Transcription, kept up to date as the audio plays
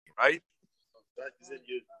right?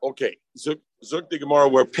 Okay. Zuk the Gemara,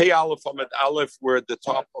 we're Pei Aleph Amid Aleph, we're at the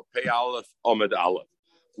top of Pei Aleph Amid Aleph.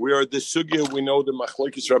 We are the sugya. We know the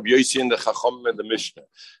machlokes Rabbi Yossi and the Chacham and the Mishnah.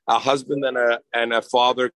 A husband and a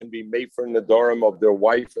father can be made for nedarim of their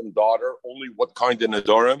wife and daughter. Only what kind of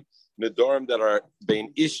nedarim? Nedarim that are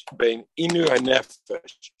bein inu and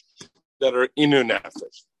nefesh, that are inu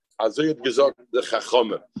nefesh. Azayat gesagt the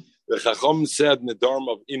Chacham. The Chacham said nedarim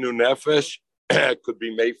of inu nefesh could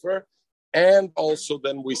be made for, and also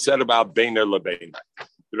then we said about beiner lebeiner.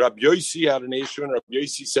 Rabbi Yossi had an issue, and Rabbi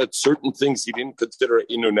Yossi said certain things he didn't consider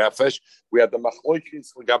inu nefesh. We had the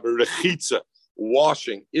machlokes l'gaber rechitza,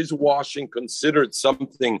 washing. Is washing considered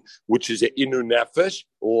something which is a inu nefesh,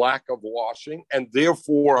 lack of washing, and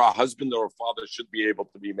therefore a husband or a father should be able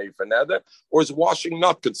to be made for neder, or is washing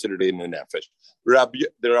not considered inu nefesh? The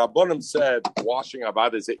Rabbanim said washing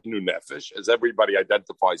avad is a inu nefesh, as everybody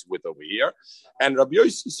identifies with over here, and Rabbi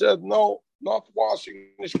Yossi said no. Not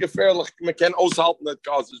washing. That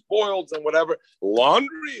causes boils and whatever.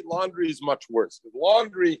 Laundry is much worse.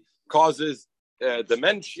 Laundry causes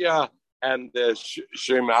dementia and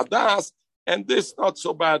shem adas, and this not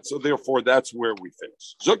so bad. So therefore, that's where we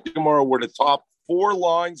finish. Zuk Gemara, we're the top 4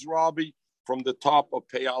 lines, Rabbi, from the top of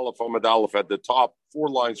Pei Aleph Amud Aleph at the top, 4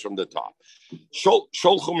 lines from the top.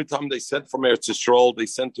 Sholchum itam, they sent from Eretz Yisrael, they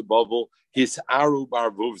sent to Bavel. His aru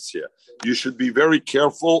barvuvsia. You should be very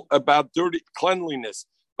careful about cleanliness,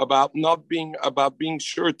 about being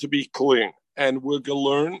sure to be clean. And we're going to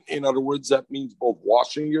learn, in other words, that means both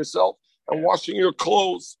washing yourself and washing your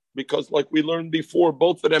clothes, because like we learned before,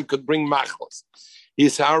 both of them could bring machlas.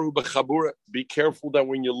 His aru b'chabura. Be careful that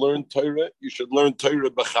when you learn Torah, you should learn Torah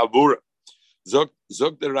b'chabura. Zog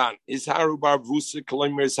deran is haru bar vusa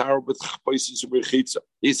kleimer is haru b'chapaisis ubechitza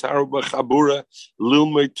is haru b'chabura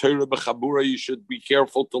lilmei Torah b'chabura. You should be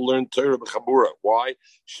careful to learn Torah b'chabura. Why?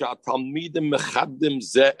 Shatalmidim mechadim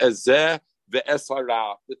zeh zeh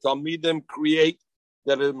ve'esara. The talmidim create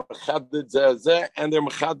that is mechadid zeh zeh, and they're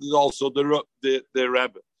mechadid also the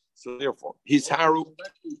Rebbe. So therefore, his haru.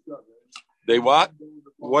 They what?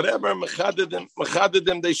 Whatever,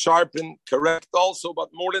 mechadedim, they sharpen, correct also, but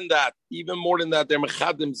more than that, even more than that, they're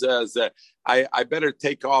mechadim. I better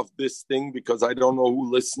take off this thing because I don't know who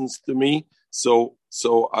listens to me. So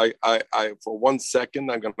I for 1 second,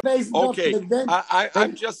 I'm going to... Okay,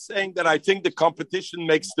 I'm just saying that I think the competition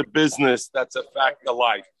makes the business. That's a fact of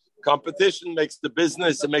life. Competition makes the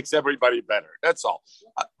business, it makes everybody better. That's all.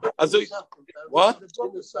 What?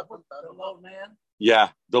 Yeah,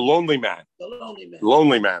 the lonely man.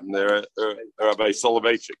 Lonely man. Rabbi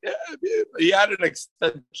Soloveitchik. Yeah, he had an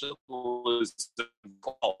extension. All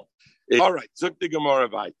right, Zuk the Gemara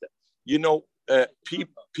Vaita. You know,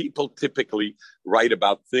 people typically write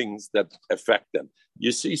about things that affect them.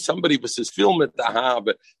 You see, somebody was his film at the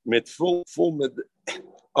Habe, mit full.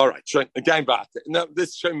 All right, again, now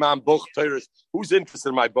this Shemam Buchters. Who's interested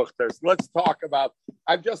in my Buchters? Let's talk about.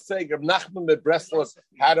 I'm just saying, if Nachman the Bresler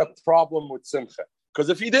had a problem with Simcha, because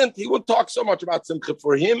if he didn't, he would talk so much about Simcha.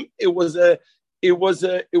 For him, it was a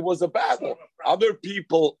battle. Other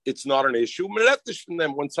people, it's not an issue. From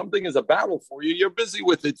them, when something is a battle for you, you're busy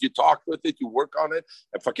with it. You talk with it. You work on it.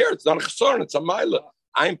 And fakir, it's not a chesron. It's a maila.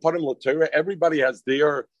 I'm parim l'Torah. Everybody has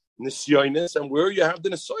their nisyonis, and where you have the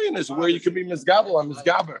nisyonis, where you can be misgabel and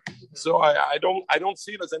misgaber. So I don't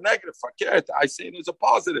see it as a negative. Fakir, I see it as a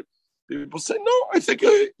positive. People say no. I think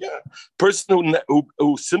person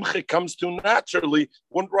who simcha comes to naturally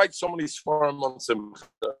wouldn't write so many svarim on simcha.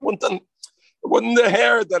 Wouldn't the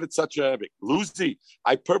hair that it's such a big Lucy.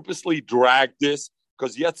 I purposely dragged this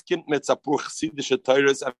because jetzt kind mitzapur chassidische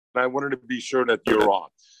Torahs, and I wanted to be sure that you're on.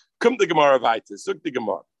 Come to Gemara weiter. Zuk the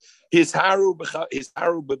Gemara. His haru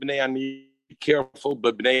b'bnei ani. Be careful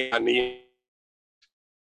b'bnei ani.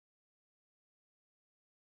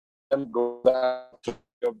 Go back to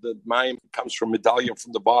the Mayim comes from medallion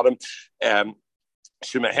from the bottom.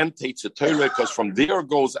 Shemahem takes the Torah because from there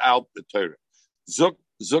goes out the Torah. Zuk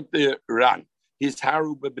the Ran. His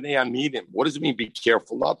haru b'bnei anidim. What does it mean? Be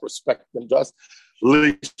careful, not respect them, just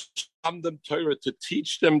them Torah, to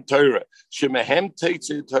teach them Torah. Shemahem takes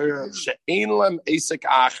the Torah. She'ein lem esek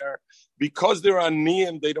acher. Because they're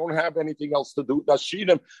aniyim, they don't have anything else to do.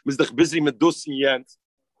 Dashinim is the busy medusin yent.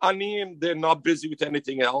 Aniyim, they're not busy with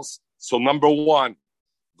anything else. So number one.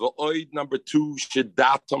 Number two,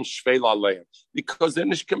 shedatam shveil aleim. Because they're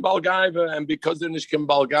nishkim balgaiva, and because they're nishkim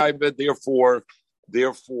balgaiva, therefore, they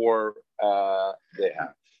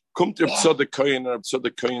have. Come to Tzaddik Kohen, and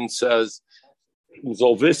Tzaddik Kohen says,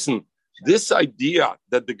 Zolvissen, this idea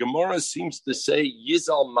that the Gemara seems to say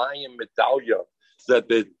Yizal Mayim Medalya, that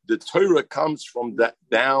the Torah comes from that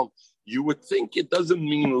down You would think it doesn't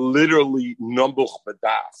mean literally Nambuch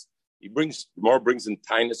Badas. Gemara brings in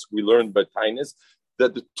Tainus, we learned by Tainus,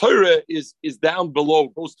 that the Torah is down below,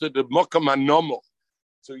 goes to the Makam HaNamuch.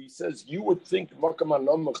 So he says, you would think Makam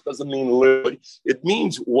HaNamuch doesn't mean literally. It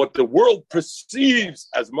means what the world perceives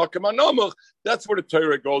as Makam HaNamuch, that's where the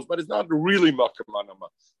Torah goes, but it's not really Makam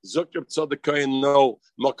HaNamuch. Zucker Tzadikayin, no.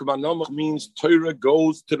 Makam HaNamuch means Torah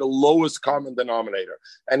goes to the lowest common denominator.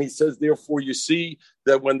 And he says, therefore, you see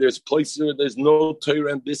that when there's places where there's no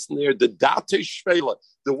Torah and this and there, the Date Shvela,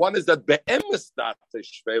 the one is that Be'emes Date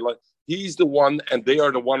Shvela, he's the one, and they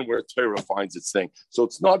are the one where Torah finds its thing. So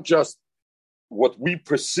it's not just what we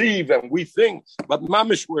perceive and we think, but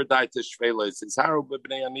mamish where Daita Shvela is. It's Haru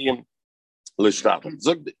b'bnei aniyim l'shtatel.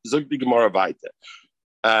 Zog di Gemara weiter.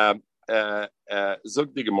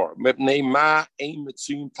 Zog di Gemara. Mepnei ma ein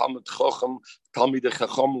mitzuyim talmid chacham, talmid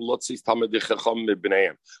chacham lotzis talmid chacham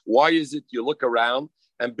mibneim. Why is it you look around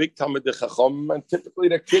and big talmid chacham, and typically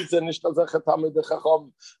the kids are nicht as a talmid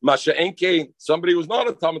chacham. Masha enkein, somebody who's not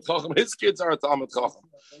a talmid chacham, his kids are a talmid chacham.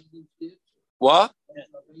 What?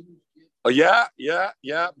 Oh yeah,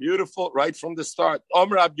 beautiful, right from the start. The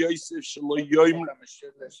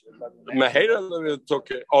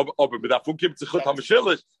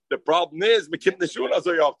problem is, they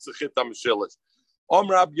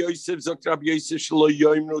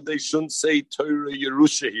shouldn't say Torah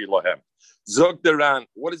Yerusha Lahem. Zogdaran,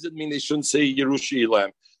 what does it mean they shouldn't say Yerusha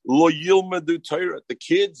Lahem? Lo yilmadu Torah. The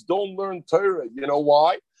kids don't learn Torah. You know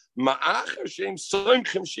why? The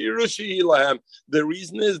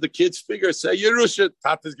reason is the kids figure, say Yerusha,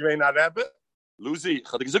 Tatas Gvein Rebbe. Lucy,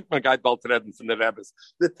 had gesagt, my guy bald reden von the Rebbes.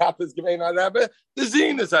 The Tatas Gvein Rebbe, the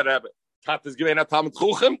Zin is a Rebbe. Tatas Gvein Tamid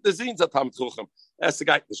Chuchem, the Zin's a Tamid Chuchem. That's the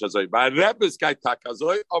guy, by Rebbe's guy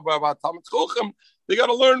Takazoi, or by Tamid Chuchem, they got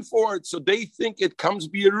to learn for it. So they think it comes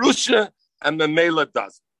by Yerusha, and the Mela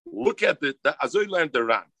does. Look at it. Azoi learned the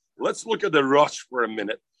Ran. Let's look at the Rosh for a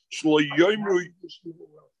minute. You're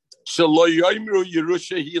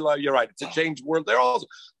right. It's a changed world there also,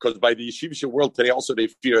 because by the yeshivish world today also they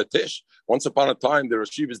fear a tish. Once upon a time the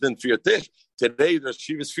yeshivas didn't fear tish. Today the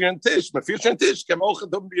yeshivas fear tish.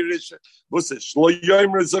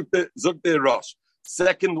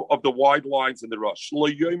 Second of the wide lines in the Rosh.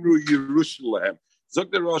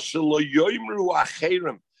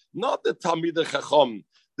 Not the Talmidei Chacham.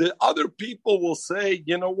 The other people will say,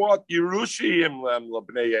 you know what, Yerushim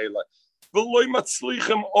Labnei Eila.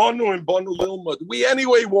 We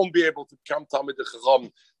anyway won't be able to become Talmidei Chacham.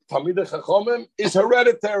 Talmidei Chacham is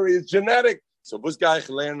hereditary, it's genetic. So this guy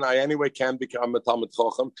I anyway can become a Talmid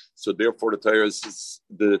Chacham. So therefore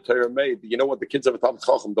the Torah made. You know what? The kids of a Talmid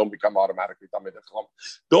Chacham don't become automatically Talmid Chacham.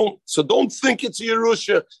 Don't think it's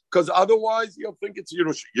Yerusha, because otherwise you'll think it's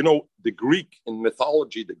Yerusha. You know, the Greek in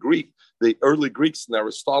mythology, the early Greeks in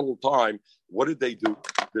Aristotle time, what did they do?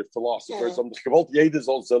 The philosophers,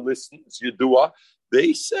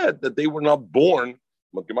 they said that they were not born.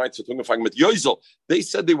 They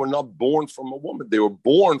said they were not born from a woman. They were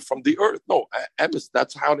born from the earth. No,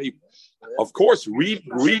 that's how they, of course, read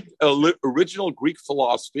original Greek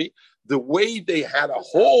philosophy. The way they had a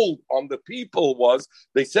hold on the people was,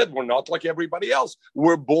 they said, we're not like everybody else.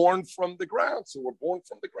 We're born from the ground. So we're born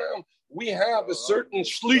from the ground. We have a certain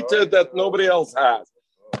shlita that nobody else has.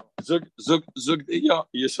 Yeah,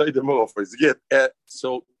 you say the more.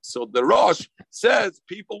 So the Rosh says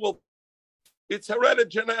people will, it's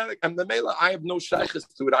hereditary, and the Mela, I have no shaykhs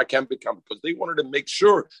to it. I can't become, because they wanted to make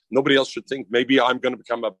sure nobody else should think maybe I'm going to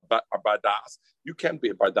become a Bardas. You can't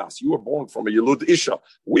be a Bardas. You were born from a Yelud Isha.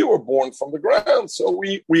 We were born from the ground, so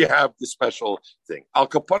we have the special thing. Al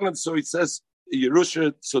Kapanim, so it says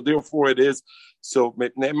Yerusha, so therefore it is. So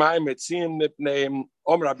they're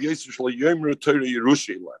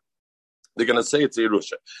going to say it's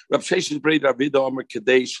Yerusha. Rav Sheshes Brei David Omer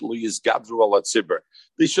Kadesh Luyis Gadru Al Tzibur.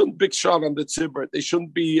 They shouldn't big shot on the Tzibur. They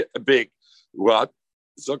shouldn't be big. What?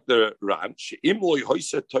 Dr. Ran,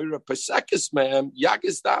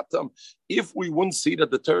 if we wouldn't see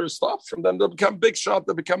that the Torah stops from them, they'll become big shot,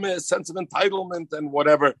 they'll become a sense of entitlement and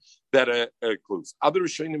whatever that includes. Other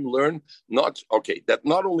Rishonim learn that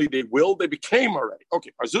not only they will, they became already.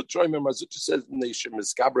 Okay, Marzut says nation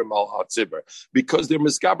miskabrim al tzibur, because they're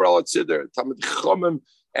miskaber al tzibur, Talmid Chacham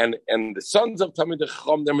and the sons of Talmid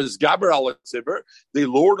Chacham, they're miskaber al tzibur, they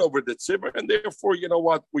lord over the tzibur, and therefore, you know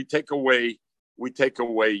what, we take away your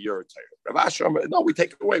Torah. No, we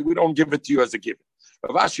take it away. We don't give it to you as a given.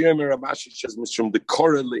 Ravashi says,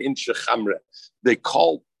 they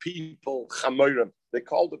call people chamorim. They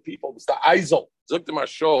call the people, it's the Ezel.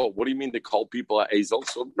 What do you mean they call people a Ezel?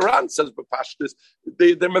 So Ran says, they're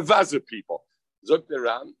mevazer people.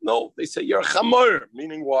 No, they say you're a chamor,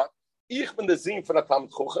 meaning what? Ich bin der Sinn von der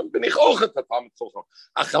Talmud Chochem, bin ich auch der Talmud Chochem.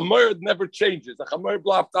 A Chamor never changes. A Chamor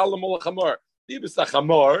bleibt allemal a Chamor. Die bist a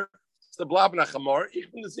Chamor, the blabna chamor.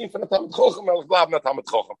 Ich bin the same from the Talmud Chochem, el blabna Talmud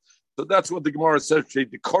Chochem. So that's what the Gemara says. The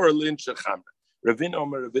Korelin shechamr.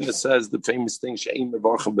 Ravina says the famous thing. She'ein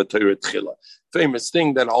mevarchem b'Torah tchila. Famous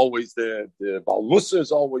thing that always the Baal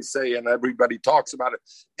Musars always say, and everybody talks about it.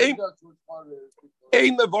 Ein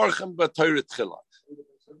mevarchem b'Torah tchila.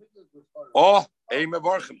 Oh, ein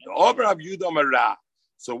mevarchem. Over Rav Yehuda Amar.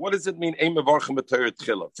 So what does it mean? Ein mevarchem b'Torah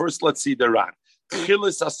tchila. First, let's see the Ran.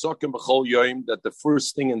 That the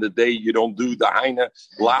first thing in the day you don't do the Haina,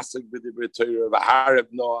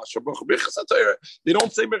 they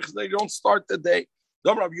don't say they don't start the day.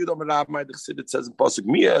 It says in Pasuk,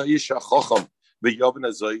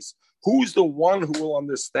 who's the one who will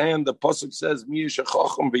understand? The pasuk says, who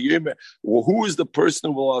is the person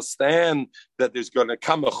who will understand that there's going to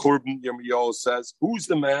come a churban? Yirmiyahu says, who's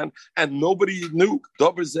the man? And nobody knew. They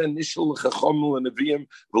asked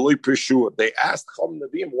Chacham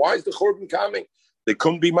Nevi'im, why is the churban coming? They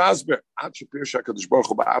couldn't be masber until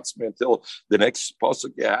the next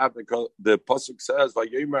pasuk you have. The pasuk says,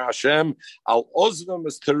 "Vayomer Hashem al ozvam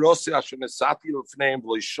es terosi asher nesati lefneim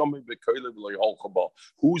v'loishami b'koile v'loyholchaba."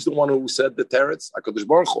 Who's the one who said the teretz? HaKadosh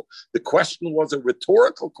Baruch Hu. The question was a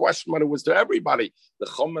rhetorical question, but it was to everybody. The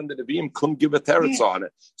Chum and the Nevi'im couldn't give a teretz on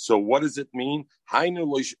it. So what does it mean?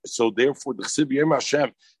 So therefore, the Chsiv Yomer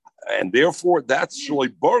Hashem. And therefore, that's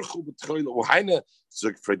Shaloi Baruch Hu b'tchoyle u'haina. So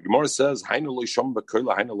Fred Gemara says, "Haina loisham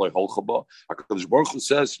b'koyle, haina loyholchaba." HaKadosh Baruch Hu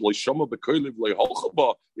says, "Loisham b'koyle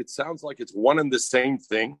loyholchaba." It sounds like it's one and the same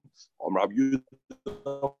thing.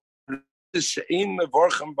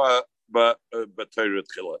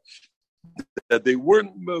 That they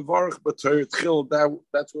weren't mevarach b'Torah tchila.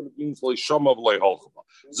 That's what it means. Loisham loyholchaba.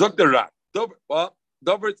 Zok the Ran. Well.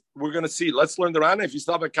 Dover, we're going to see. Let's learn the Rana. If you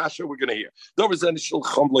stop at Kasha, we're going to hear. Dover is initial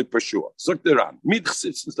chomloi peshua. Zok the Ran.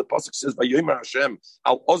 Since the pasuk says, "Vayomer Hashem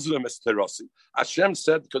al ozrem es terasi." Hashem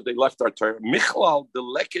said because they left our Torah. Michlal the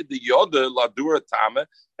leke the yoda ladura tame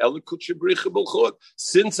elikut shebricha b'lchud.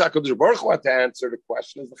 Since HaKadosh Baruch Hu had to answer the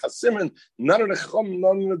question, as the Chasimin, none of the Chum,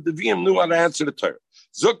 none of the Devim knew how to answer the Torah.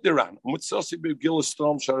 Zok the Ran. Mutzasi b'Gilus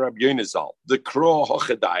Strom shar Rabbi Yoinizal. The Kro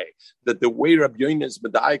hochedai. That the way Rabbi Yoiniz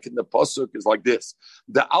medayik in the pasuk is like this.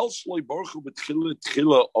 The Al Shloi Baruch Hu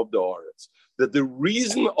b'Tchila of the Aretz. That the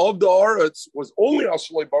reason of the Aretz was only Al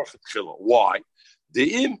Shloi Baruch Hu Tchila. Why?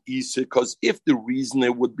 The im is because if the reason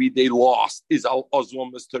it would be they lost is Al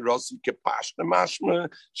Ozom Misterasi Kepashna Mashma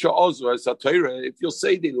Sha'ozwa as a Torah. If you'll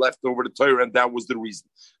say they left over the Torah and that was the reason.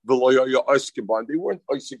 They weren't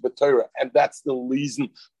Isaac but Torah, and that's the reason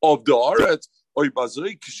of the Aretz. When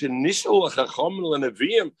they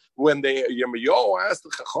Yirmiyahu asked the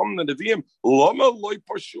Chacham and the Nevi'im,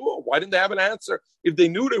 why didn't they have an answer? If they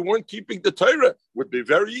knew they weren't keeping the Torah, it would be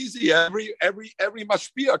very easy. Every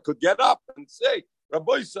mashpia could get up and say,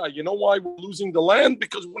 Rabbi Sa, you know why we're losing the land?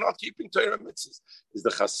 Because we're not keeping Torah mitzvahs. Is the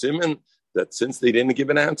Chasimin that since they didn't give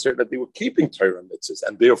an answer that they were keeping Torah mitzvahs,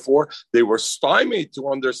 and therefore they were stymied to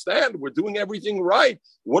understand we're doing everything right.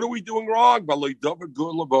 What are we doing wrong?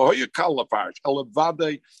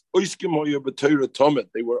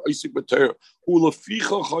 They were Isaac b'Torah.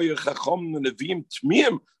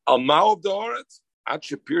 עד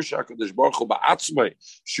שפירש הקדוש ברוך הוא בעצמי,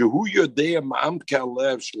 שהוא יודע מעמקי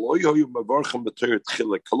הלב שלא היו מברכים בתורה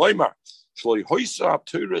תחילה. כלומר, שלא היו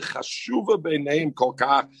התורה חשובה ביניהם כל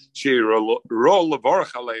כך, שיראו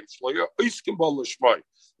לברך עליהם, שלא היו עסקים בו לשמוע.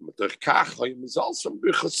 ומתוך כך היו מזלסם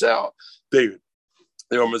ברכסיה.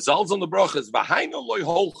 They were mezals on the brachas. V'haina loy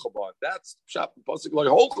holchaba. That's pshat pasuk loy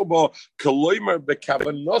holchaba. Koloimer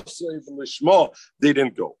bekavanosay v'lishma. They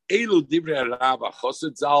didn't go. Elu divrei Rav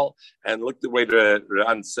Chosid Zal. And look the way the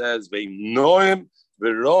Ran says. Ve'noim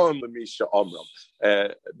v'roim l'misha amram.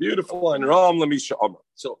 Beautiful and ram l'misha amram.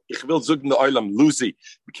 So ich will zugen the oilam Lucy.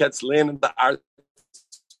 We can't learn in the art.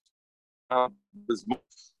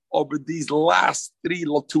 Over these last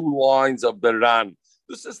two lines of the Ran.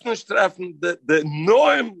 Das ist nicht treffen, the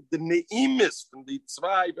Noem, the Neimis from the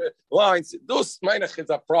zwei lines. Das, meine ich, is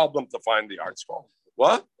a problem to find the art scroll.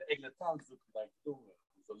 What?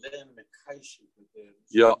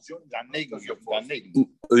 Yeah.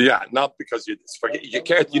 Yeah, not because you forget. You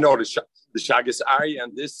can't, you know, the Shagas Ari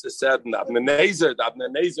and this is said in Abner Nezer,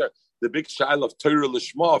 the big child of Torah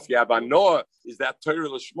Lishma. If you have a Noah, is that Torah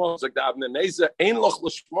Lishma? It's like the Abner Nezer, Ein Loch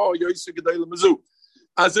Lishma, Yoyse Gedei Lemazu.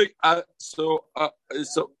 So what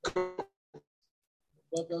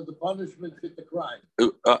does the punishment fit the crime?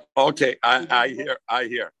 Okay, I hear. I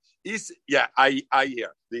hear.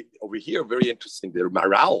 Over here, very interesting. The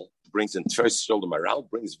Maral brings in first the Maral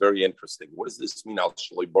brings very interesting. What does this mean? Zok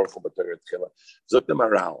the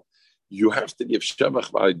Maral. You have to give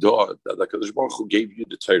Shevach V'Aidah that the Kadosh Baruch Hu gave you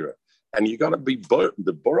the Torah, and you got to be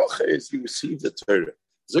the Baruch is you receive the Torah.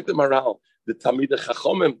 Zok the Maral, the Talmidei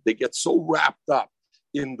Chachomim, they get so wrapped up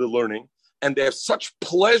in the learning, and they have such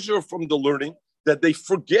pleasure from the learning that they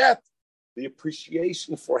forget the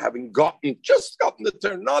appreciation for having gotten the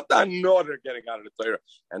Torah, not the another getting out of the Torah.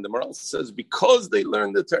 And the Maral says because they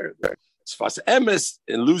learned the Torah. Tzfas emes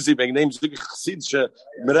in Luzi wegen dem Zug Chassidische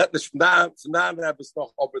meret nicht von da Rebbe's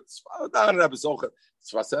noch, aber da Rebbe's auch.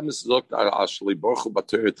 Tzfas emes sagt actually Baruch Hu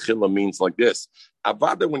B'Torah Tchila means like this.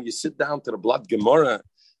 Avada, when you sit down to the blood Gemara,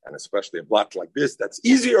 and especially a blood like this, that's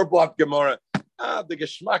easier blood Gemara. The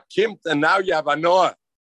Geschmack kimt, and now you have a Noah.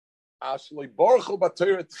 Actually, Baruch Hu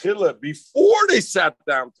B'Torah Tchila, before they sat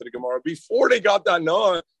down to the Gemara, before they got that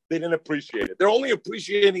Noah, they didn't appreciate it. They're only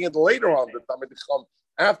appreciating it later on, the Talmidei Chacham,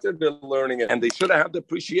 after they're learning it. And they should have had the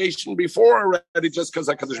appreciation before already, just because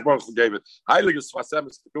HaKadosh Baruch Hu gave it. Heilige Tzfas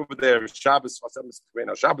emes over there, Shabbos, Tzfas emes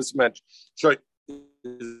Kvena, Shabbos mensch. So,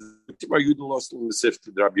 Ismar Yudin lost in the Sif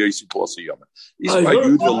to Rabbi Yossi Plus a Yom. Ismar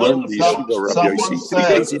Yudin learned the Yeshiva Rabbi Yossi. 3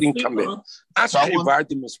 days he didn't come in. Askei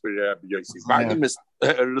Vardimus for Rabbi Yossi. Vardimus,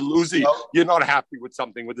 Luzi, you're not happy with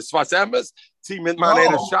something with the Tzfas emes? Tzimit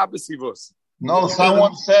Manei Shabbos Yivus. No,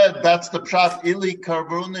 someone said that's the pshat ili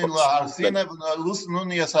karbuni la harsina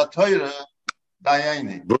lusnuni asatoyre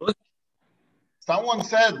dayani. Someone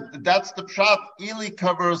said that's the pshat ili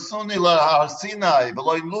karbuni la harsina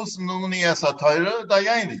v'loy lusnuni asatoyre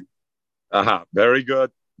dayani. Aha, very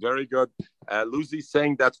good, very good. Lucy's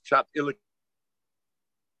saying that's pshat ili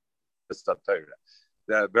asatoyre.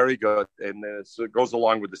 Very good, and so it goes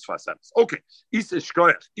along with this Tzfas emes. Okay, Isa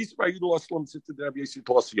Shkoyach, Isa Yudel Oslam sit to the Rabbi Yossi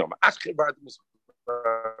Plus Yom. Askei Vardimus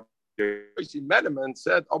Yossi met him and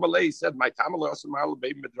said, Omalei said, my Tamalei Osam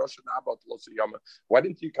baby Midrash about Plus Yom. Why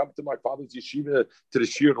didn't you come to my father's yeshiva to the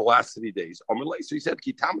shir the last 3 days? Omalei, so he said,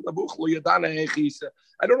 Ki Tamal Abuch Lo Yadana Echisa.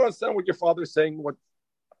 I don't understand what your father is saying. What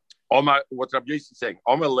Rabbi Yossi is saying?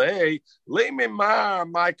 Omalei, Le me ma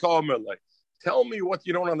my Omalei. Tell me what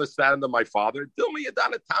you don't understand of my father. Tell me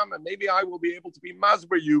Yadanatama. Maybe I will be able to be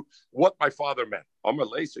masber you what my father meant.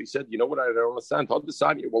 Amalei. So he said, you know what I don't understand?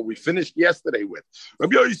 What we finished yesterday with.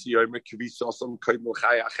 When there's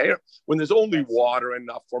only water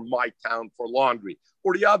enough for my town for laundry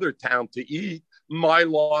or the other town to eat, my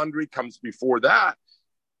laundry comes before that.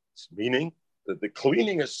 It's meaning that the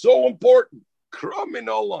cleaning is so important.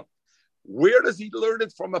 Where does he learn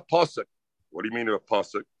it from? A pasuk? What do you mean a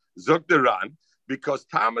pasuk? Zok the Ran, because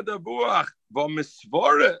Tamad Abuach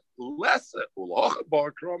v'misvara lesser ulach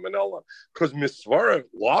because misvara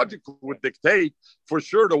logic would dictate for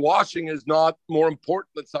sure the washing is not more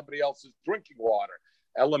important than somebody else's drinking water.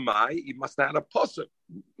 Elamai, he must have had a pasuk.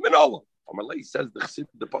 Minolam. Amalei says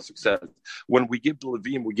the pasuk says when we give the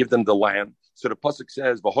Levim, we give them the land. So the pasuk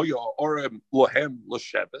says v'hoya orem lohem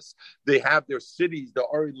l'sheves. They have their cities, the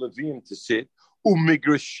Ori Levim, to sit.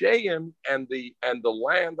 Umigrasheim and the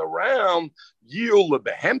land around yil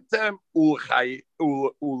lebehemtem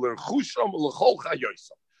ulerchusham ulechol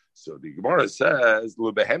chayosam. So the Gemara says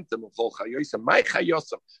lebehemtem ulechol chayosam. My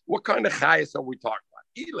chayosam. What kind of chayos are we talking about?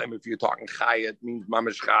 Elam, if you're talking chayat, it means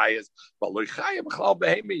mamish chayas. But lo chayim b'chal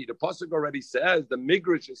behemi. The pasuk already says the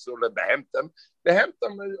migrash is sort of behemtem.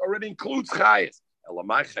 Behemtem already includes chayas.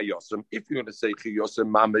 If you're going to say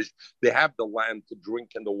chiyosem mamish, they have the land to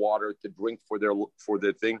drink and the water to drink for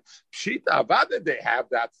their thing. Pshita avada, they have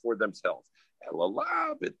that for themselves.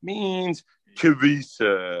 Elalav, it means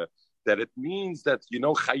kivisa. That it means that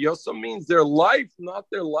chayosem means their life, not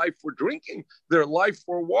their life for drinking, their life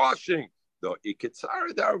for washing. The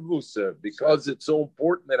ikitsar darvusa, because it's so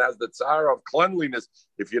important. It has the tsar of cleanliness.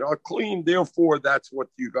 If you're not clean, therefore, that's what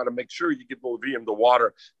you got to make sure you give Levium the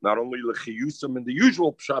water, not only lechiyusam in the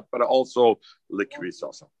usual pshat, but also likvis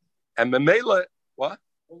also. And memela, what?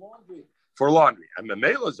 For laundry. And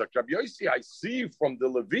memela, Zakab Yossi, I see from the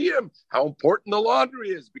Levium how important the laundry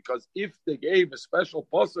is, because if they gave a special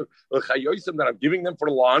pasuk lechayosam that I'm giving them for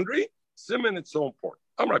the laundry, Simon, it's so important.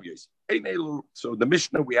 I'm Rabbi Yossi. So the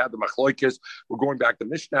Mishnah, we had the Machloikis. We're going back to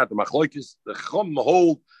Mishnah, the Machloikis. The Chum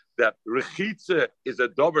hold that Rechitza is a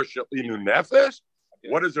dover shel inu nefesh.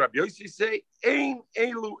 What does Rabbi Yossi say? Ein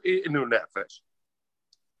elu inu nefesh.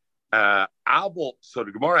 Abel, so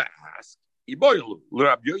the Gemara asks, Iboylu,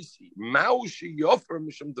 Rabbi Yossi, Ma'u sheyofer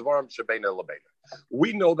mishum devarim shebeina lebeina.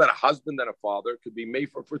 We know that a husband and a father could be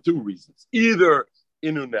made for 2 reasons. Either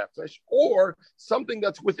inu nefesh, or something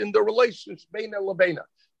that's within the relationship beina lebeina.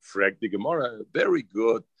 Frag the Gemara, very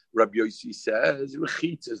good. Rabbi Yossi says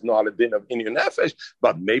rechitz is not a din of inyan nefesh,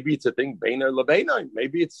 but maybe it's a thing beina lebeina.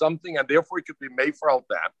 Maybe it's something, and therefore it could be made for all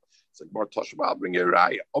that. It's like more Toshba. I'll bring you a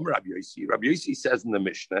raya. Rabbi Yossi. Rabbi Yossi says in the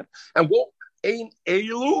Mishnah, and what ein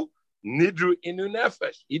elu nidru inu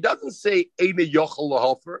nefesh. He doesn't say eina yochel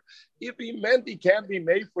lahofer. If he meant he can't be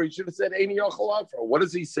made for, he should have said eina yochel lahofer. What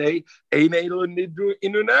does he say? Eina elu nidru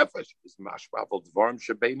inu nefesh. It's mashmavel dvarim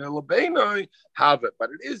shebeina lebeina have it, but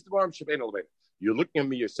it is dvarim shebeina lebeina. You're looking at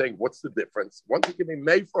me. You're saying, what's the difference? One thing can be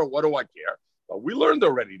made for. What do I care? Well, we learned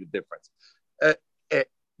already the difference.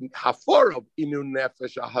 Hafara of inu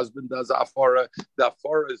nefesh, a husband does hafara. The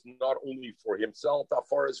hafara is not only for himself. The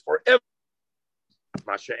hafara is for everyone.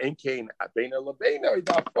 Masha Enkain Abena Labena,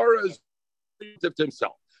 the hafara is to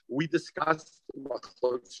himself. We discussed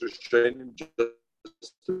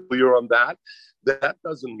just clear on that. That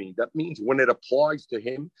doesn't mean. That means when it applies to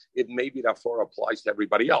him, it maybe the hafara applies to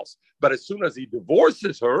everybody else. But as soon as he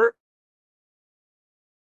divorces her,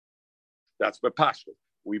 that's Bepashka.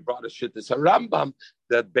 We brought a shit to Rambam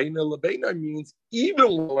that Beina Lebeina means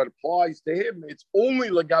even when it applies to him, it's only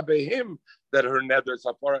Lagabe him that her nether is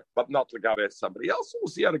hafara, but not Lagabe somebody else. So we'll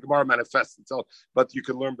see how the Gemara manifests itself. But you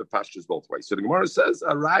can learn the pashtus both ways. So the Gemara says,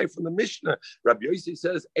 Arai from the Mishnah. Rabbi Yossi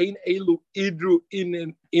says, Ein elu idru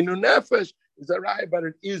inu nefesh. Is Arai, but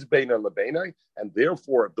it is Beina Lebeina, and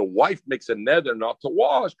therefore, if the wife makes a nether not to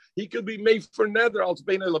wash, he could be made for nether. It's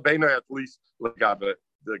Beina Lebeina at least Lagabe.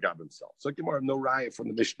 The Gab himself. So Gemara no raya from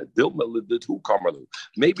the Mishnah. Dilma lidid hu kamarlu.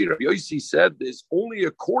 Maybe Rabbi Yossi said this only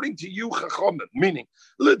according to you, Chachamim. Meaning,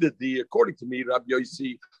 lidid according to me, Rabbi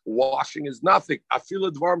Yossi, washing is nothing. I feel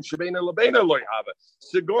a dvarm shebeina lebeina loy have it.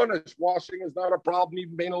 Sigonish, washing is not a problem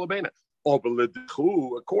even beina lebeina.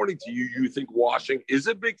 According to you, you think washing is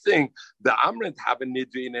a big thing. The Amrit have a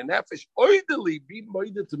nidri in a nefesh. Oidely be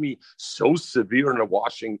moided to me. So severe in a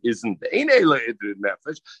washing isn't the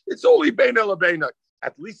nefesh. It's only beina lebeina.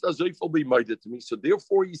 At least Azoif will be minded to me. So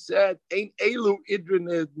therefore he said, Ein elu idrin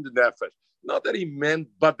in the nefesh. Not that he meant,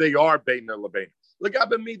 but they are beina lebeina.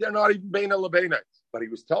 Legabim me, they're not even beina lebeina. But he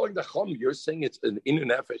was telling the Chum, you're saying it's an inu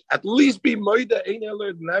nefesh. At least be moida ein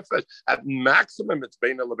elu nefesh. At maximum, it's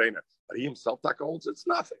beina lebeina. But he himself holds it's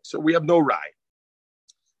nothing. So we have no right.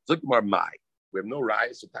 Look more my. We have no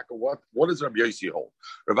raya. So taka what does Rabbi Yossi hold?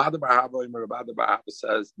 Rabbi Bahava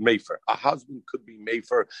says mefer. A husband could be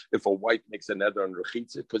mefer if a wife makes a nether on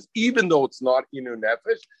rechitza, because even though it's not inu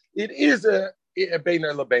nefesh, it is a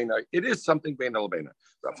beina lebeina. It is something beina lebeina.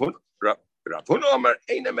 Ravuna Omer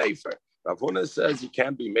ain't a mefer. Ravuna says he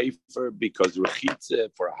can't be mefer because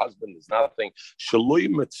rechitza for a husband is nothing. Shaloi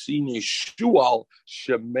matzini shual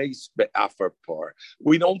shemeis be'afer par.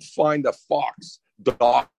 We don't find a fox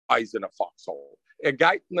dies in a foxhole. A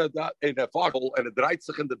guy in a foxhole and it drives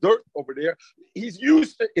in the dirt over there. He's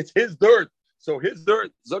used to it's his dirt. So his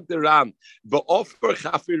dirt, Zok the Ram, the offer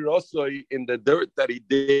chafirosoi in the dirt that he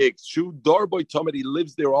digs. Shu darboy tomet, he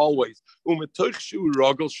lives there always. Umetoch shu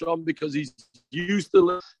rogel sham because he's used to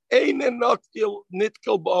live. Ein nitkel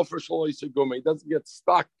ba'offer shalois guma. He doesn't get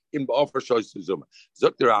stuck in ba'offer shalois zuma.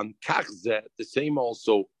 Zok the Ram kachze, the same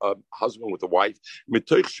also husband with a wife.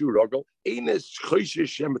 Metoch shu rogel.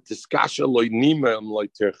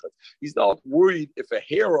 He's not worried if a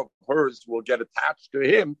hair of hers will get attached to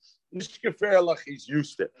him. He's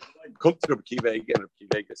used to it. Come to Rabbi Kiva again. Rabbi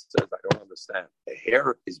Kiva says, I don't understand. The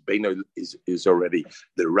hair is already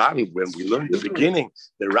the Ran. When we learned the beginning,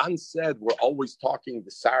 the Ran said we're always talking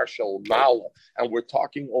the Sar Shel Mala, and we're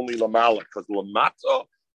talking only Lamala because Lamato,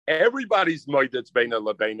 everybody's mind that's Beina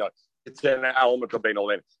Lebeina. It's an element of Beina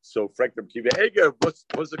Lebeina. So Frank Rabbi Kiva Ega was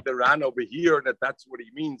the Ran over here that's what he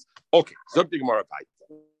means. Okay, Zok the Gemara.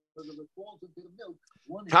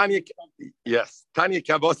 Tanya, yes, Tanya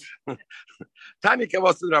Kavos, Tanya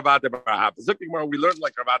Kavos is Ravada Barhava. Zukimar, we learned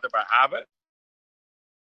like Ravada Barhava.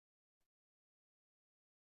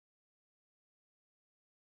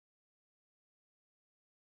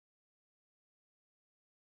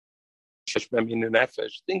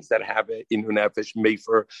 Things that have it in nefesh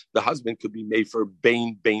mefer, the husband could be mefer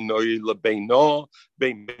bein beinoi lebeino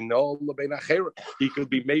bein beino lebeinacher. He could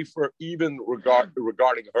be mefer even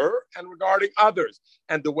regarding her and regarding others.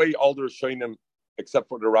 And the way all the Rishonim, except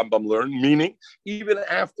for the Rambam, learn, meaning even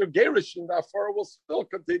after Gerushin, the afar will still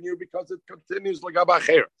continue because it continues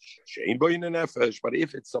legabacher. Shein boin nefesh, but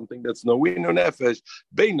if it's something that's no in nefesh,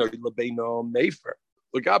 beinoi lebeino mefer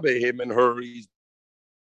legabe him and her, he's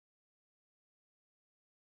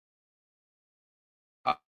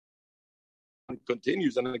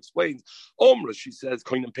continues and explains. Omra, she says,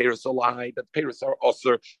 Koinim Paris Olai, that Paris are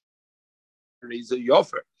Osir, is a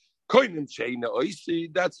Yofer. Koinim Sheina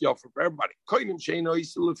Oisi, that's Yofer for everybody. Koinim Sheina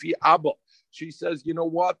Oisi Lufi Abo. She says, you know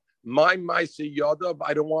what? My Maisa Yadav,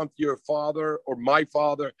 I don't want your father or my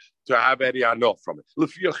father to have any anah from it.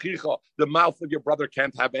 Lefi achicha, the mouth of your brother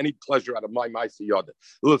can't have any pleasure out of my Maisa Yadav.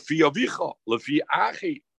 Lefi avicha, lefi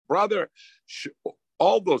achi, brother,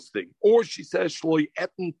 all those things. Or she says, Shloi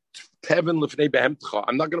etin tevin lefnei behemtcha.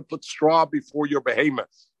 I'm not going to put straw before your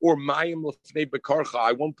behemoth. Or mayim lefnei bekarcha.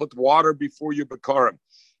 I won't put water before your bekarim.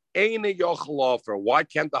 Eine yochel offer. Why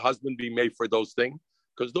can't the husband be made for those things?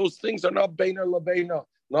 Because those things are not beina lebeina,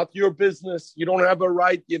 not your business. You don't have a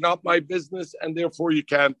right. You're not my business, and therefore you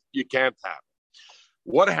can't have it.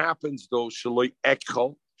 What happens though? Shloi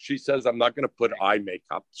ekchel. She says, I'm not going to put eye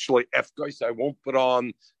makeup. Shloi efkos. I won't put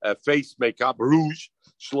on face makeup. Rouge.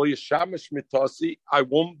 Shloi shamish mitasi. I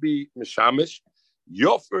won't be mishamish.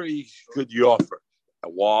 Yofer, he could yofer.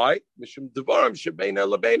 Why?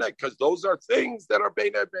 Because those are things that are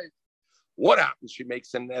beina beina. What happens? She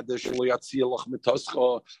makes a neder.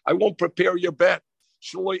 I won't prepare your bed.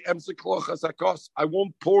 I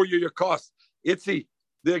won't pour you your cost. Itzi,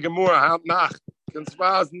 the Gemara hat nach. Kannst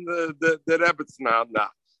wasen the Rebbetzin hat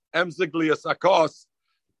nach. Emzeglias akos.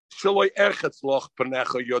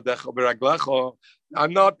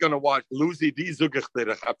 I'm not going to watch Lucy. Die zoek ich dir.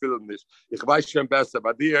 Ich will nicht. Ich weiß schon besser.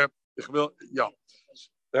 Bei dir, ich will, ja.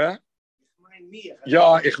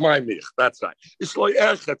 Ja, ich meine mich. That's right. Ich loi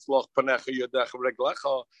ergetzloch panecha yodech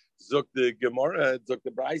reglecha. Zok the Gemara, zok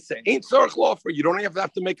the Braise. Ain't tzorch lofer. You don't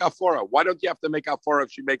have to make afora. Why don't you have to make afora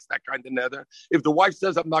if she makes that kind of nether? If the wife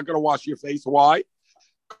says, I'm not going to wash your face, why?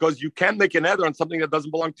 Because you can't make a nether on something that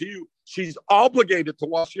doesn't belong to you. She's obligated to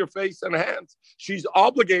wash your face and hands. She's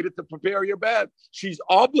obligated to prepare your bed. She's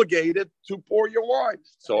obligated to pour your wine.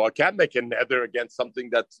 So I can't make a nether against something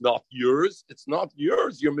that's not yours. It's not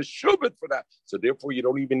yours. You're meshubit for that. So therefore, you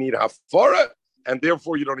don't even need hafara, and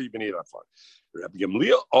therefore you don't even need hafara. Rabbi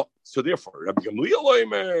Gamliel, so therefore, Rabbi Gamliel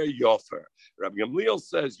oimer yofer. Rabbi Gamliel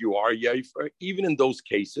says you are yofer, even in those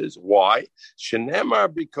cases. Why?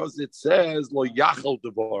 Shenemar, because it says lo yachal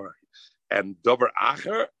devorah. And davar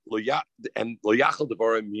acher and lo yachal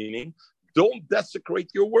devorah, meaning don't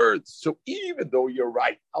desecrate your words. So even though you're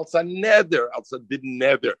right, also did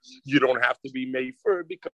nether, you don't have to be made for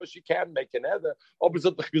because you can make a nether.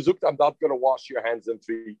 Opposite the gezukt, I'm not going to wash your hands and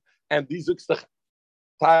feet. And these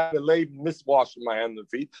miswashing my hands and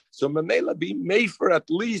feet. So Mamela be made for at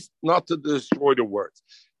least not to destroy the words.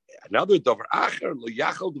 Another davar acher lo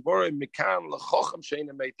yachal devorah mikan lechocham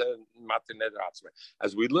sheina meita mater neder atzmei.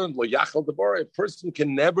 As we learned, lo yachal devorah, a person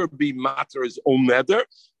can never be mater his own neder.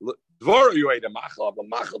 Devorah yoeda machal, but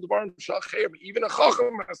machal devorah shalcher. Even a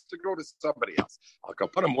chocham has to go to somebody else. I'll go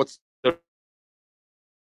put him. What's the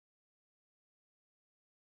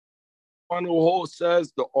one who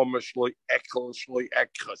says the omer shloi ekel shloi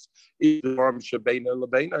ekchas?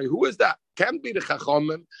 Who is that? Can't be the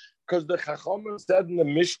chachamim. Because the Chachamim said in the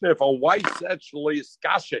Mishnah, if a wife said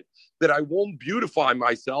that I won't beautify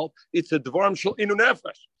myself, it's a dvarim shel inu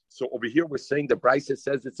nefesh. So over here we're saying the Brisa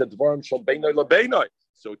says it's a dvarim shel beinoi lebeinoi.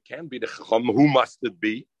 So it can be the Chachamim. Who must it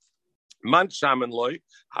be? Man shaman loy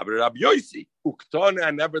haber Rabbi Yosi uktona,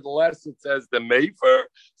 and nevertheless it says the mefer.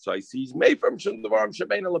 So I see he's mefer shel dvarim shel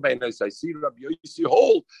beinoi lebeinoi. So I see Rabbi Yosi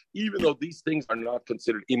hold, even though these things are not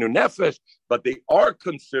considered inu nefesh, but they are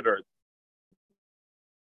considered.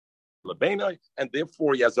 And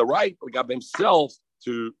therefore he has a right of himself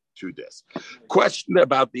to this. Question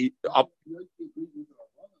about the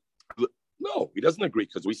no, he doesn't agree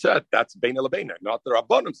because we said that's Beina Lebeina, not the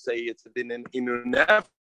Rabbanim say it's in an nefesh.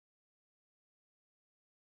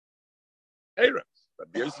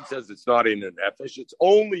 But Yossi says it's not in an nefesh, it's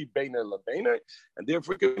only Beina Lebeina, and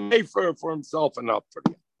therefore he can make for himself and not for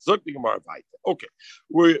the okay,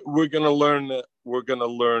 we're gonna learn.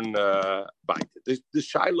 The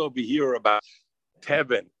Shiloh over here about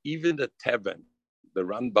Teven, even the Teven, the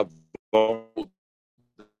Ranbam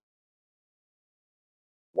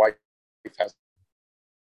wife has.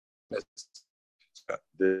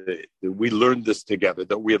 We learned this together.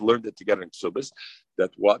 That we had learned it together in Ksubis. That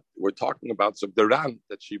what we're talking about. So the Ran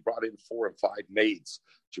that she brought in 4 and 5 maids.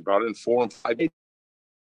 She brought in 4 and 5 maids.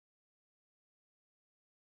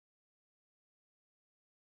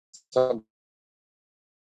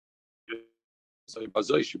 So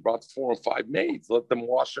she brought 4 or 5 maids. Let them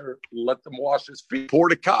wash his feet. Pour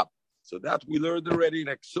the cup. So that we learned already in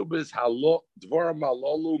Exubis. Halo dvarim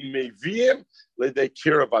halalu mevim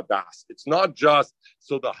ledekir vadas. It's not just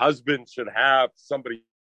so the husband should have somebody.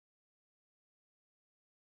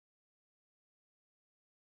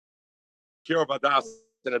 Kiravadas,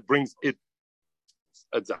 and it brings it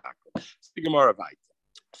exactly. Speaking more about it.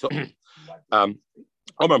 So,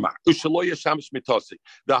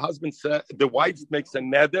 the husband said, the wife makes a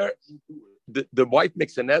nether the wife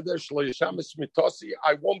makes an eder,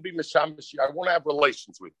 I won't be mishamish, I won't have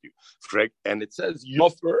relations with you. And it says,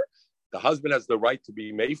 yofer, the husband has the right to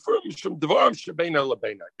be mefer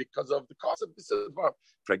because of the cause of this.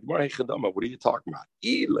 What are you talking about?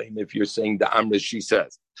 If you're saying the Amr, she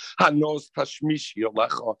says, I'm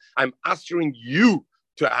answering you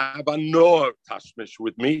to have a nor tashmish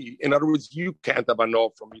with me. In other words, you can't have a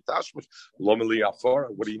nor from me tashmish. What do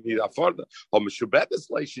you need afar?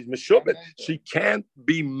 She's meshubet. She can't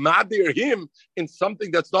be madir him in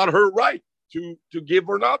something that's not her right to give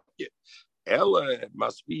or not give. Ella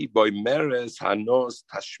must be by meres hanos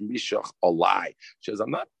tashmishach olai. She says, I'm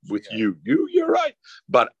not with you. You're right.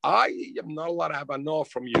 But I am not allowed to have a no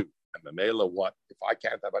from you. And Mamela, what if I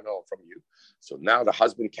can't have a no from you? So now the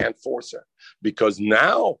husband can't force her because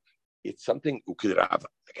now it's something ukidrav.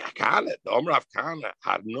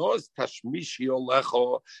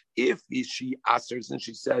 If she answers and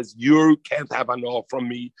she says, you can't have a no from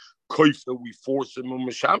me, we force him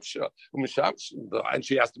and she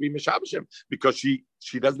has to be mishabshim because she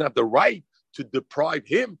doesn't have the right to deprive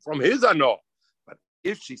him from his ano. But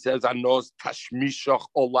if she says anos tashmishach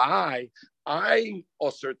olai, I'm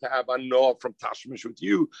also to have ano from tashmish with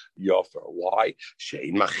you. Yofer, why?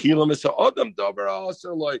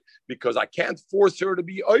 Because I can't force her to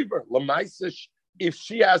be over. If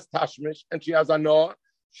she has tashmish and she has ano,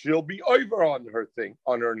 she'll be over on her thing,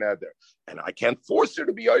 on her nether. And I can't force her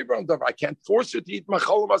to be over on davar. I can't force her to eat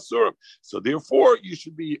machal masurim. So therefore, you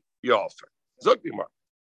should be yofer. Zokimar.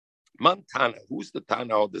 Mantana, who's the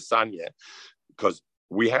Tana of the Sanya? Because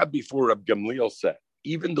we had before Rab Gamliel said,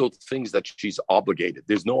 even though things that she's obligated,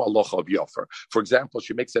 there's no halacha of yofer. For example,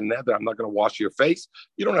 she makes a nether, I'm not going to wash your face.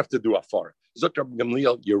 You don't have to do afar. Zok Rab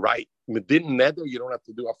Gamliel, you're right. Medin nether, you don't have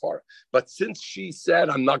to do afar. But since she said,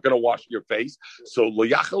 I'm not going to wash your face, so lo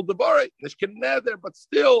yachel devaray, nishkin nether, but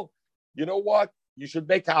still, you know what? You should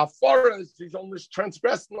make a afar. She's only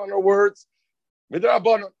transgressing on her words.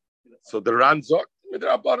 Midrabanan. So the Ran Zok,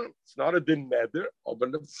 it's not a din neder,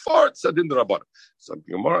 but the far it's a din rabbanon. So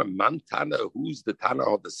Gemara Mantana, who's the Tana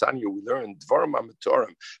of the Sanya? We learn Dvarim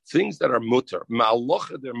Amatorim, things that are mutter,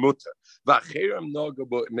 Ma'alocha they're mutter, V'acherim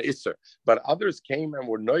Nogabu Meisser, but others came and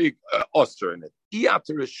were noig osser in it. You're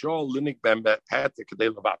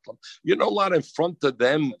not allowed in front of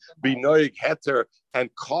them be noig heter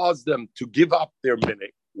and cause them to give up their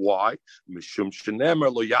minik. Why? Because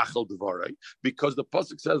the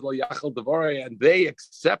pasuk says lo yachal devaray, and they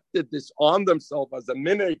accepted this on themselves as a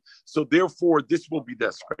minhag. So therefore, this will be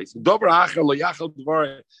disgrace.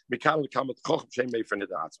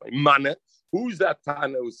 Who's that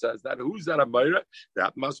Tana who says that? Who's that Amira?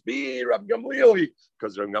 That must be Rab Gamliel,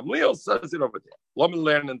 because Rab Gamliel says it over there. Let me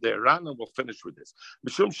learn in there, and we'll finish with this.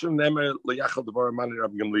 The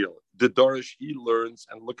Dorish, he learns,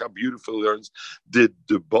 and look how beautiful he learns. The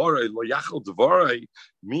Devarai, Lo Yachal Devarai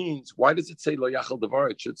means, why does it say Lo Yachal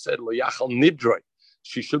Devarai? It should say Lo Yachal Nidroi.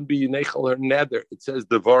 She shouldn't be nechel her nether. It says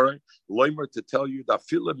devaray loimer to tell you that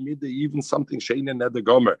fila mida even something sheina nether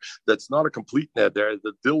gomer that's not a complete nether.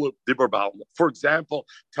 The dibber bal. For example,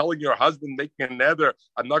 telling your husband making a nether,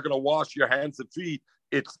 I'm not going to wash your hands and feet.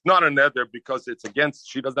 It's not a nether because it's against.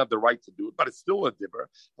 She doesn't have the right to do it, but it's still a dibber.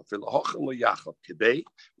 Today,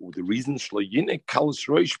 the reason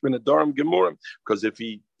because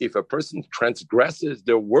if a person transgresses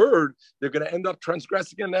their word, they're going to end up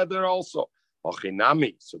transgressing a nether also.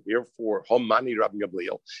 So therefore, Homani Rabbi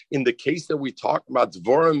Gamliel. In the case that we talk about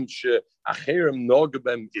Dvorim Acherim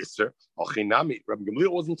Nogabem Isser, Rabbi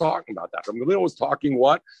Gamliel wasn't talking about that. Rabbi Gamliel was talking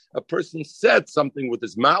what? A person said something with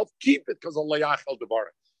his mouth, keep it because Allah Yachal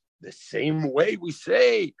Devarim. The same way we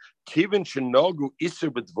say, Kivin Shenogu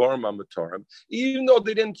Isser B'Dvorim Amatorim, even though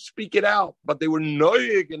they didn't speak it out, but they were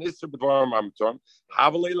noyig and Isser B'Dvorim Amatorim.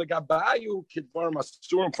 Havalei Lagabayu Kidvorim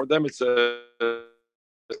Asurim. For them, it's a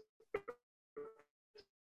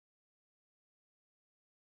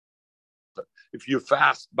if you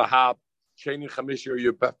fast Bahab, Sheni Chamish, or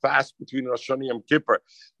you fast between Rosh Hashanah and Kippur,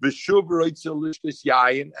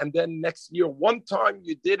 and then next year, one time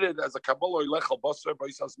you did it as a Kabbalah, you got to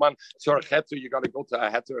go to a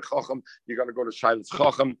Heter Chacham, you got to go to Shailas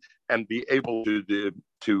Chacham and be able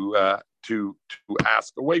to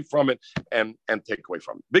ask away from it and take away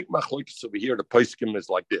from it. Big machlokes over here, the poskim is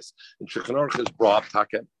like this. And Shulchan Aruch is brought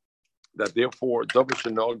that therefore, Davar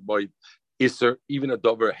Shenog by Isser, even a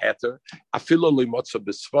dover heter, afilo limotza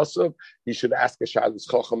b'svasav, he should ask a shaylas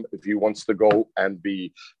chacham if he wants to go and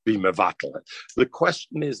be mevatel. The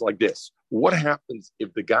question is like this: what happens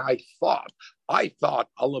if the guy I thought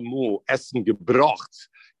alamu essen gebrocht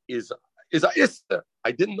is a Isser?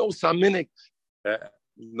 I didn't know saminik.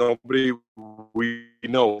 Nobody we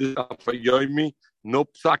No, this is for Yomi. No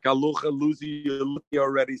psak alucha luzi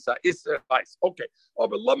already sa isser ice. Okay. Oh,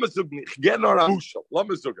 but lama zugni genor amushal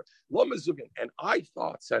lama zugan. And I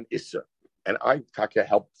thought san isser, and I taka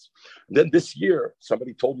helped. Then this year,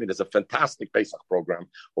 somebody told me there's a fantastic Pesach program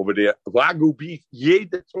over there. Wagyu beef,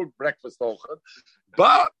 jeder took breakfast ochen,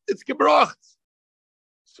 but it's gebracht.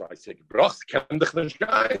 So I say, gebracht, kann dich nicht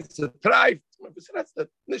gehen. It's a tribe. Was ist das?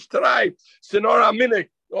 Nicht tribe. It's nur a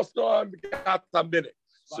minute. It's nur a minute.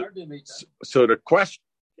 So the question,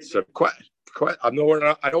 I don't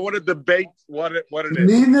want to debate what it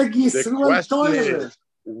is. The question is,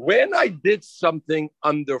 when I did something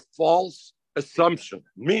under false assumption,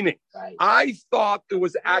 meaning I thought it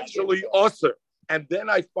was actually usher, and then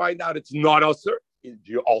I find out it's not usher, do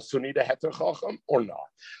you also need a heter chacham or not?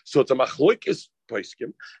 So it's a machlokes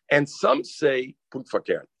poskim, and some say punt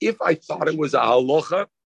verkehrt. If I thought it was a halacha,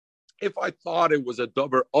 if I thought it was a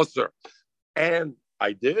dober usher, and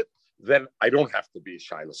I did, then I don't have to be a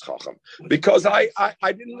shaylas chacham because I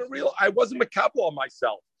didn't realize I wasn't makabel on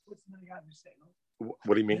myself.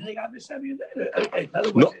 What do you mean?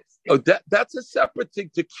 No, that's a separate thing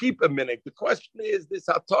to keep a minute. The question is this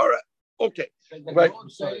Torah. Okay, right?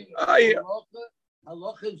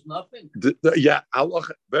 Halacha is nothing. Yeah,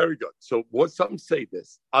 halacha. Very good. So what some say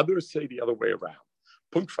this, others say the other way around.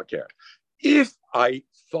 Punkt verkehr. If I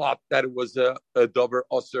thought that it was a dober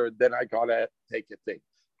usher, then I gotta take a thing.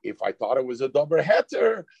 If I thought it was a dober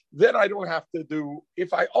heter, then I don't have to do.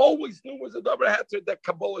 If I always knew it was a dober heter, that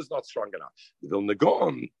Kabbalah is not strong enough. Vilna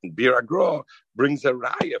Gaon, Bir Agro brings a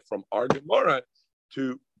raya from our Gemara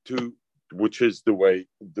to which is the way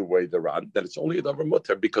the Ran, that it's only a dober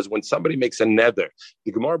mutter, because when somebody makes a nether,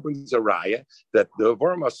 the Gemara brings a raya that the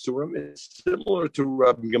Avarim Asurim is similar to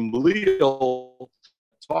Rabbi Gamliel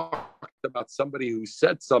talked about somebody who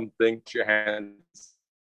said something, your hands.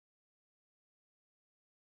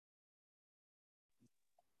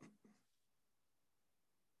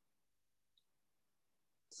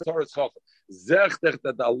 That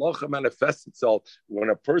the halacha manifests itself when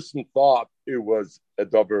a person thought it was a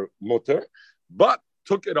dober mutter, but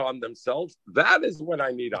took it on themselves. That is when I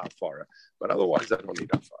need afara, but otherwise I don't need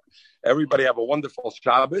afara. Everybody have a wonderful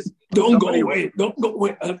Shabbos. Don't go away.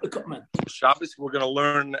 Come on. Shabbos, we're going to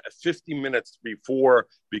learn 50 minutes before,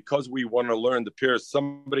 because we want to learn the Pirush.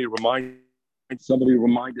 Somebody reminded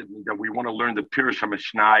me that we want to learn the Pirush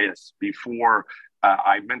HaMishnayos before.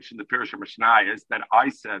 I mentioned the Pirush HaMishnayos, that I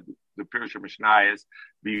said the Pirush HaMishnayos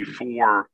before